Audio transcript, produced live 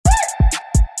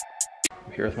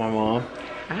I'm here with my mom.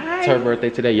 Hi. It's her birthday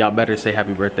today. Y'all better say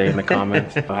happy birthday in the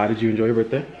comments. How did you enjoy your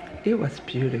birthday? It was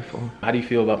beautiful. How do you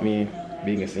feel about me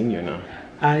being a senior now?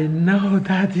 I know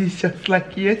that is just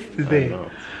like yesterday.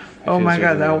 Oh my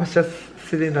God, I was just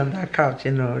sitting on that couch,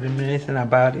 you know, reminiscing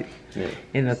about it. Yeah.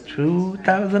 In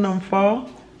 2004,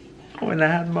 when I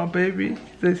had my baby,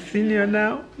 the senior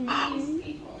now.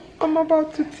 I'm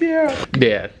about to tear up.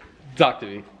 Yeah, talk to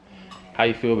me. How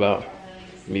you feel about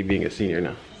me being a senior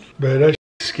now? Man, that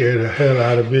scared the hell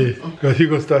out of me. Because he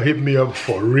gonna start hitting me up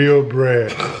for real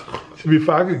bread. See,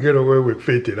 before I could get away with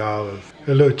 $50,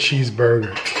 a little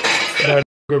cheeseburger. Now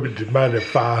gonna be demanding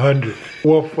 $500.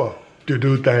 What for? To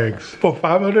do things. For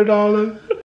 $500?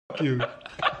 Fuck you.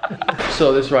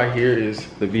 So this right here is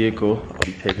the vehicle I'll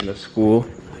be taking to school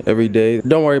every day.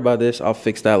 Don't worry about this, I'll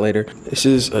fix that later. This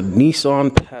is a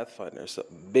Nissan Pathfinder. It's a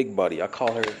big body. I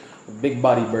call her Big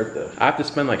Body Bertha. I have to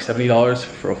spend like $70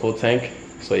 for a full tank.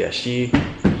 So yeah, she's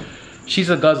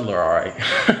a guzzler, all right.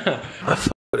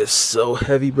 But it's so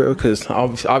heavy, bro, because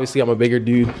obviously I'm a bigger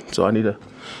dude, so I need a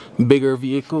bigger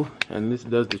vehicle, and this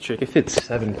does the trick. It fits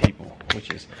 7 people,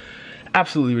 which is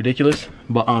absolutely ridiculous,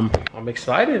 but I'm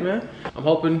excited, man. I'm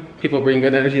hoping people bring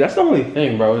good energy. That's the only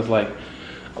thing, bro. It's like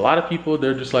a lot of people,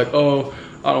 they're just like, oh,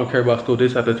 I don't care about school,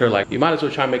 this, that, they're like, you might as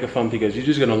well try and make it fun, because you're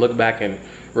just gonna look back and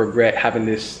regret having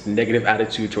this negative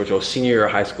attitude towards your senior year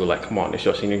of high school. Like, come on, it's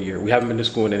your senior year. We haven't been to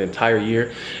school in an entire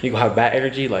year. You gonna have bad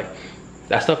energy. Like,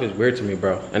 that stuff is weird to me,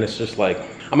 bro. And it's just like,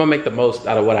 I'm gonna make the most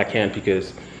out of what I can,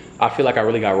 because I feel like I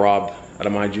really got robbed out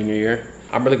of my junior year.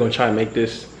 I'm really gonna try and make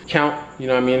this count, you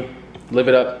know what I mean? Live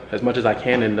it up as much as I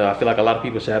can, and I feel like a lot of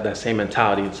people should have that same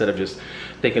mentality instead of just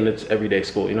thinking it's everyday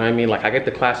school, you know what I mean? Like, I get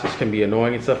the classes can be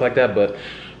annoying and stuff like that, but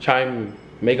try and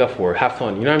make up for it, have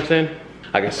fun, you know what I'm saying?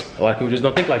 I guess a lot of people just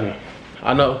don't think like me.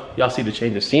 I know y'all see the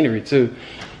change of scenery too.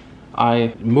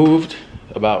 I moved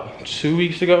about 2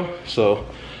 weeks ago, so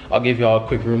I'll give y'all a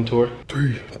quick room tour.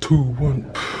 3, 2,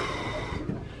 1.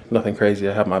 Nothing crazy.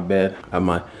 I have my bed, I have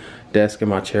my desk and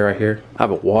my chair right here. I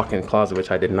have a walk-in closet,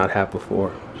 which I did not have before,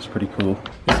 which is pretty cool.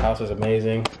 This house is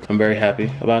amazing. I'm very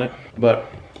happy about it. But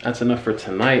that's enough for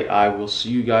tonight. I will see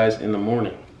you guys in the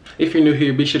morning. If you're new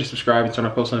here, be sure to subscribe and turn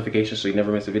on post notifications so you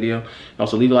never miss a video. And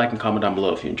also leave a like and comment down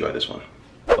below if you enjoy this one.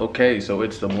 Okay, so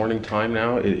it's the morning time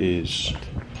now. It is,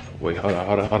 wait, hold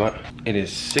on. It is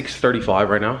 6:35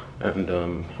 right now, and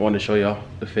I wanted to show y'all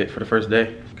the fit for the first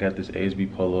day. I got this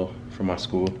ASB polo from my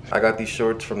school. I got these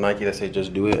shorts from Nike that say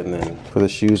just do it, and then for the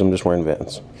shoes, I'm just wearing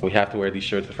Vans. We have to wear these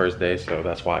shirts the first day, so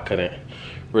that's why I couldn't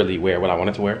really wear what I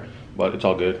wanted to wear, but it's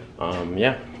all good.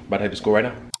 Yeah, about to head to school right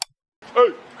now.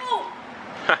 Hey!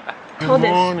 Hold this.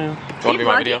 You want to be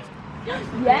my video?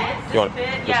 Yes. You want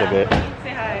just a bit?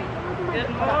 Say hi. Good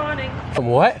morning. From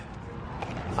what?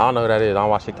 I don't know who that is. I don't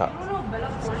watch TikTok.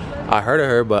 I heard of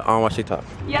her, but I don't watch TikTok.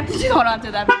 You have to just hold on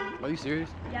to that. Are you serious?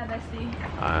 Yeah,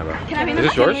 bestie. Alright, bro. Can I be Is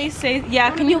this yours? Can we say,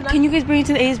 yeah, can you guys bring it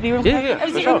to the ASB room? Yeah.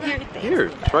 Let's go. Here,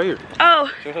 it's right here.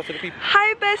 Oh. Show us to the people.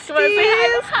 Hi, besties.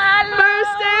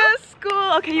 First day of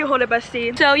school. Okay, you hold it,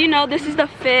 bestie. So, you know, this is the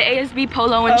fit ASB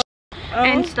polo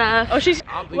and stuff. Oh, she's.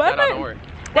 I'll bleep that out, don't worry.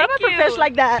 What about the fish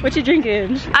like that? What you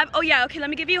drinking? Oh yeah, okay, let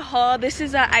me give you a haul. This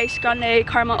is an iced grande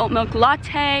caramel oat milk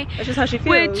latte. That's just how she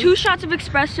feels. With 2 shots of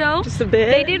espresso. Just a bit.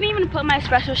 They didn't even put my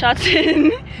espresso shots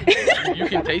in. You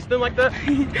can taste them like that?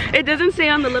 It doesn't say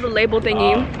on the little label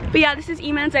thingy. But yeah, this is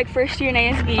Eman's like first year in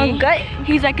ASB. Oh, good.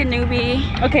 He's like a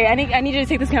newbie. Okay, I need you to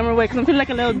take this camera away because I'm feeling like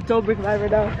a little dope brick vibe right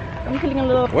now. I'm feeling a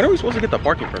little. When are we supposed to get the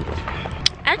parking permit?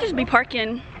 I'd just be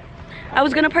parking. I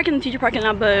was gonna park in the teacher parking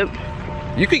lot, but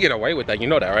You could get away with that, you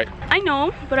know that, right? I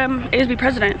know, but I'm ASB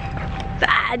president.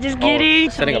 Just kidding.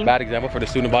 Setting a bad example for the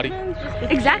student body?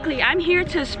 Exactly. I'm here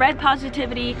to spread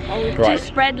positivity, to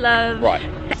spread love,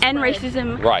 to end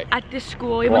racism at this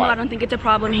school, even though I don't think it's a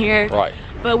problem here.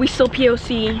 But we still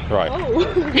POC.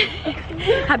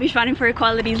 I be fighting for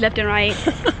equalities left and right.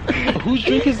 Whose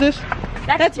drink is this?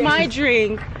 That's my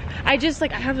drink. I just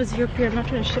like I have a 0 period. I'm not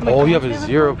trying to shit my you have a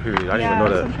 0 period. I didn't even know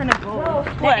that. I'm trying to go.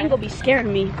 That angle be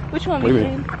scaring me. Which one? What do you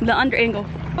mean? The under angle.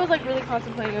 I was like really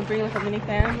contemplating on bringing like a mini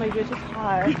fan. Like it's just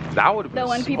hard. That would have been The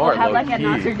one people smart, have like low a key.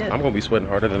 Nazi dip. I'm gonna be sweating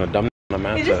harder than a dumb on a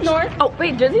math Is test. this North? Oh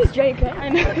wait, Jersey's Jake. I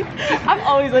know. I'm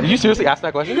always. Did you seriously ask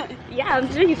that question? Yeah,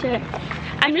 I'm serious.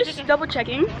 I'm just double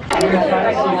checking.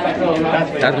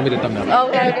 That's gonna be the thumbnail. Oh,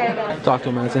 okay. Talk to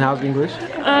him, Madison. How's English?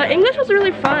 English was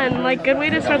really fun. Like good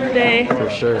way to start the day. For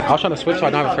sure. I was trying to switch so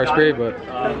I don't have a first period, but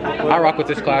I rock with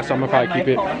this class, so I'm gonna probably keep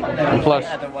it. And plus,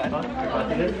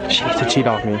 she needs to cheat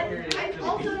off me.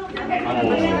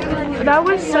 That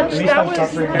was That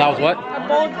was what? a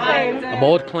bold claim. A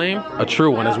bold claim? A true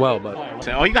one as well, but.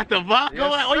 Oh, you got the vodka?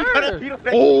 Oh, you got a.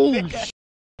 Oh,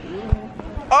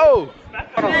 Oh!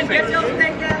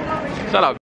 Shut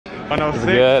up. 106.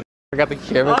 Good. I got the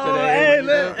camera today. Hey,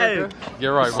 look, hey.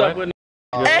 You're right, man.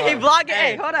 Hey, vlog it.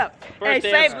 Hey, hold up. Hey,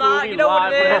 say vlog. You know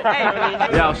what it is. Hey.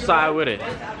 Yeah, outside with it.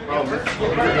 Yeah,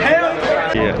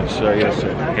 sure, yes,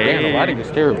 sir. Damn, the lighting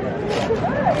is terrible.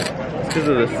 It's because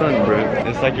of the sun, bro.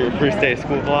 It's like your first day of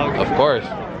school vlog. Of course.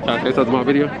 Trying to say something to my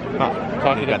video?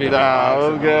 Talk to the video. Nah,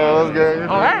 let's go.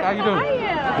 Oh, hey, how you doing?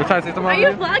 You're trying to say something Are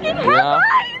you vlogging? Yeah.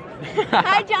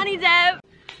 Hi, Johnny Depp.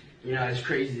 You know, it's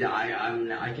crazy that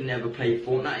I can never play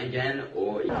Fortnite again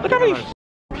or... Look how many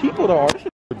people there are. This is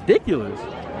ridiculous.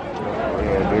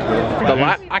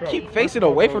 I keep facing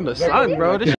away from the sun,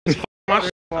 bro. This shit is my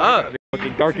shit up.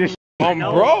 Darkish.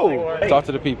 Bro. Talk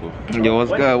to the people. Yo,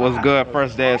 what's good? What's good?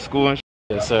 First day of school and shit.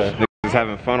 Yes, sir. Niggas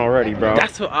having fun already, bro.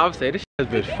 That's what I'm saying. This shit has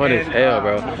been fun as hell,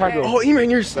 bro. Oh, Eman,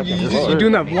 you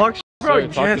doing that vlog shit? Bro,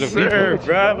 Yes, sir,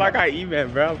 bro. I got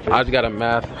Eman, bro. I just got a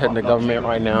math heading to government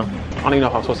right now. I don't even know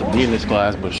if I'm supposed to be in this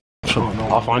class, but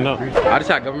I'll find out. I just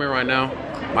had government right now.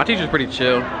 My teacher's pretty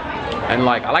chill. And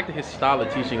like, I like his style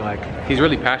of teaching. Like, he's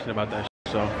really passionate about that shit,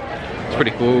 so it's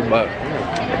pretty cool. But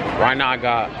right now I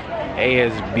got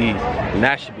ASB, and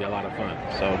that should be a lot of fun.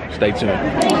 So stay tuned.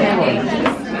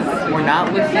 We're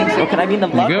not listening, so can I be in the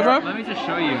vlog? You good, bro? Let me just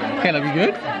show you. Caleb, you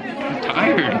good? I'm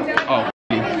tired. Oh,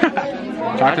 I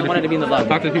just wanted to be in the vlog.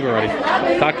 Talk to the people already.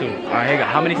 Talk to them. Alright,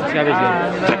 how many subscribers do you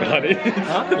have? Like 100.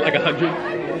 Huh? Like 100.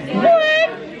 What?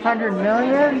 100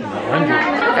 million?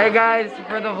 100. Hey guys,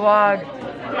 for the vlog,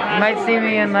 you might see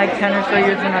me in like 10 or so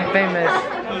years when I'm famous.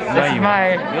 This is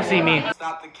my... You'll see me.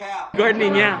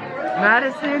 Gardening, yeah.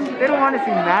 Madison? They don't want to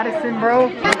see Madison, bro.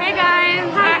 Hey guys,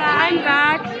 I'm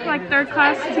back, like third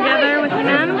class together with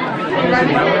Eman.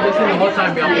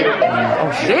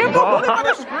 Oh shit, bro.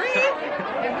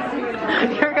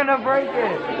 You're gonna break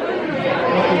it.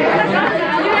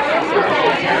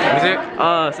 Is it?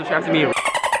 Subscribe to me.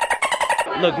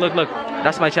 Look.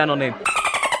 That's my channel name.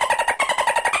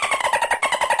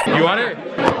 You want it?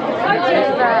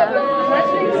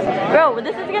 Bro,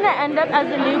 this is gonna end up as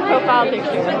a new profile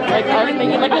picture. Like us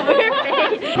making like a weird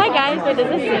face. Hi guys, wait, is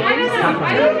this yours?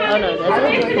 Oh no, that's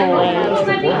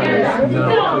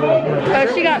Oh,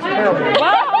 she got.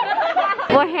 Wow.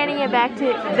 We're handing it back to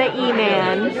the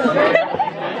E-Man.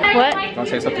 What? I'll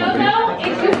say something on video.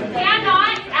 If you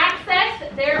cannot access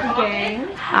their office,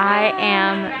 I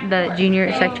am the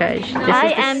junior secretary.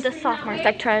 I am the sophomore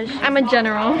secretary. I'm a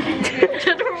general.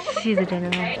 She's a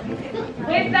general.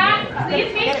 with that,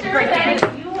 please make sure that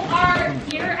you are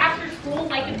here after school,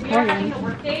 like if we are having a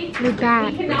work day. We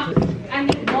cannot, and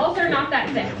the walls are not that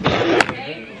thick.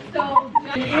 Okay? So,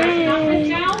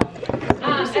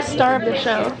 Who's the star of the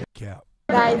show?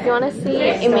 Guys, you want to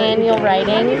see Emmanuel writing?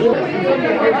 Can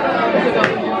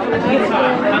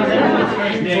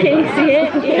you see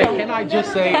it? Yeah. Can I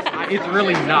just say, it's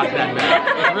really not that bad.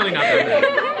 It's really not that bad.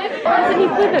 So he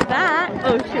flip it back.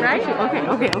 Oh, should I? Okay.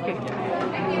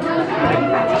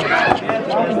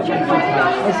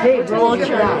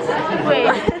 Wait.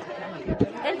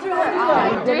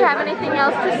 Do you have anything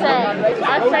else to say?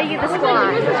 I'll show you the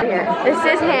squad. Here. This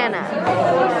is Hannah.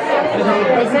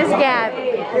 This is Gabby.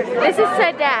 This is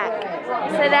Sadak.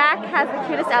 Sadak has the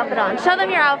cutest outfit on. Show them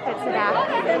your outfit, Sadak.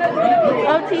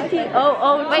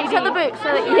 O-T-T-O-O. Wait, show the boots.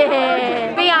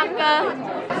 Yeah. Bianca.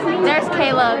 There's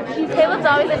Caleb. Caleb's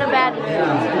always in a bad mood.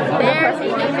 There's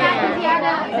E-Man.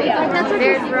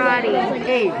 There's Roddy.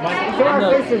 Hey, show our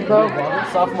faces, bro.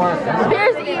 Sophomore.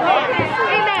 There's E-Man.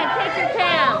 E-Man, take your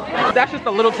cam. That's just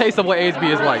a little taste of what ASB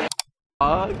is like.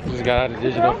 Just got out of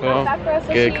digital film.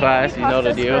 Good class, you know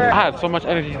the deal. I had so much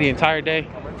energy the entire day.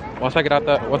 Once I get in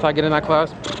that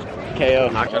class, KO.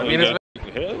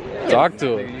 Talk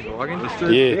to him.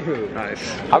 Yeah. Nice.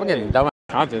 I'm getting dumb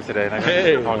content today.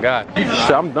 Oh God.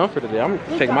 Shit, I'm done for today. I'm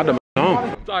taking my dumb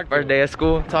home. First day of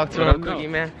school. Talk to him, Cookie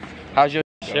Man. How's your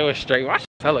shit? Was straight. My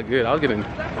shit's hella good. I was getting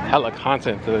hella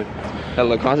content today.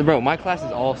 hella content, bro? My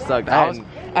classes all sucked. I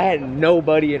had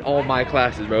nobody in all my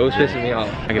classes, bro. It was pissing me off.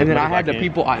 And then I had the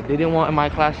people I didn't want in my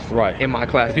class. Right. In my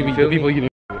class. The people you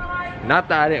didn't. Not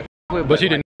that I didn't with, but you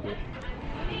didn't.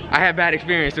 I had bad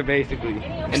experience with basically.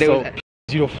 And they so,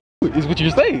 you don't is what you're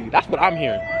saying. That's what I'm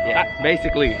hearing. Yeah,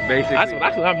 basically. That's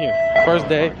what I'm hearing. First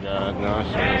day. Oh God,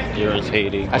 gosh,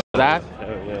 irritating. That's that.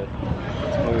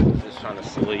 Just trying to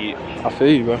sleep. I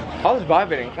feel you, bro. I was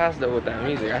vibing in class though with that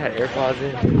music. I had AirPods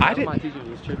in. My teacher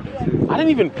was tripping too. I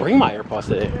didn't even bring my AirPods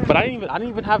today, but I didn't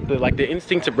even have the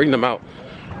instinct to bring them out.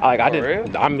 Like I didn't.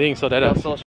 Really? I'm being so dead ass.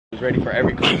 Social was ready for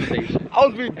every conversation. I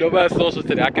was being dumbass social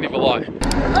today. I couldn't even lie.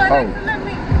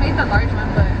 Made the large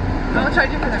one, but I'll charge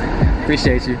you for the regular.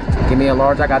 Appreciate you. Give me a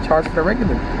large. I got charged for the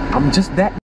regular. I'm just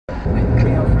that.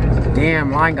 Damn,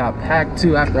 damn line got packed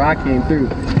too after I came through.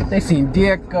 They seen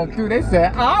Derek come through. They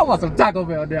said, oh, I want some Taco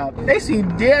Bell now. They seen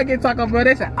Derek get Taco Bell.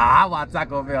 They said, oh, I want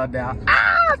Taco Bell now.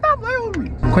 Ah, stop playing with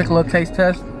me. Quick little taste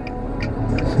test.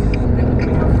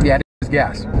 Yeah, this is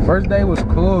gas. First day was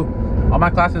cool. All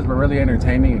my classes were really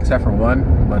entertaining except for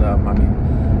one. But I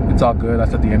mean, it's all good.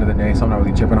 That's at the end of the day, so I'm not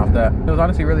really tripping off that. It was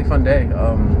honestly a really fun day.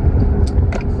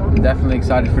 I'm definitely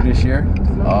excited for this year.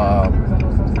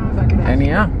 And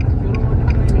yeah,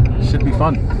 should be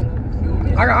fun.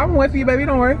 I'm with you, baby,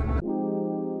 don't worry.